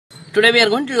Today we are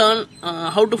going to learn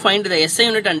how to find the SI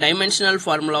unit and dimensional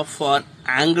formula for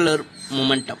angular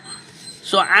momentum.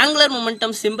 So angular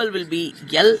momentum symbol will be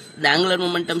L. The angular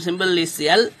momentum symbol is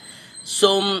L.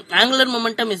 So angular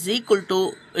momentum is equal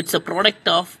to, it's a product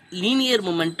of linear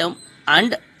momentum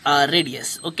and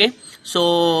radius. Okay.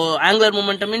 So angular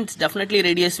momentum means definitely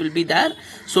radius will be there.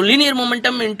 So linear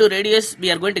momentum into radius we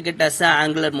are going to get as a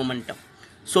angular momentum.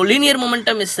 So linear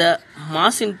momentum is a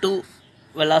mass into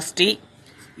velocity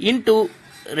into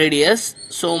radius.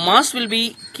 So mass will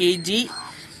be kg,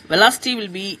 velocity will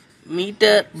be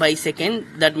meter by second,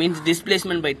 that means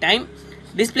displacement by time,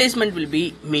 displacement will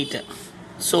be meter.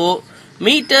 So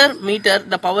meter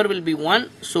the power will be 1,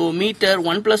 so meter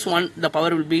 1 plus 1 the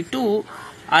power will be 2,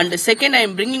 and second I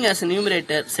am bringing as a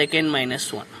numerator second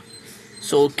minus 1.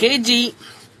 So kg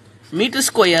meter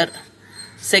square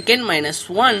second minus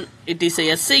 1, it is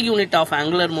a SI unit of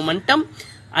angular momentum,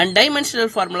 and dimensional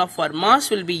formula for mass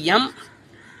will be m,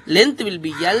 length will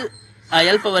be L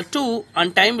power 2,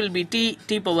 and time will be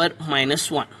t power minus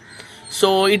 1.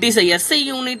 So it is a SI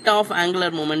unit of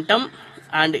angular momentum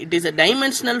and it is a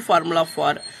dimensional formula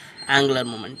for angular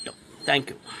momentum.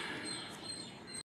 Thank you.